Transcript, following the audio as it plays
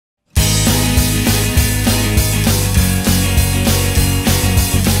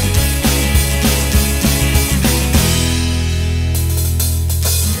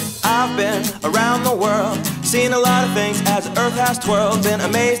around the world. Seen a lot of things as the earth has twirled. Been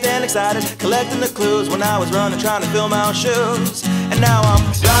amazed and excited, collecting the clues when I was running, trying to fill my own shoes. And now I'm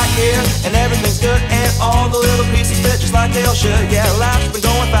right here, and everything's good, and all the little pieces fit just like they all should. Yeah, life's been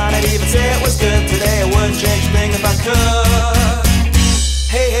going fine, I'd even say it was good. Today I wouldn't change a thing if I could.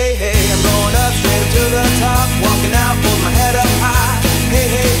 Hey, hey, hey, I'm going up, straight up to the top, walking out, holding my head up high. Hey,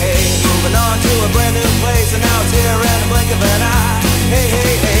 hey, hey, moving on to a brand new place, and now it's here in the blink of an eye. Hey, hey.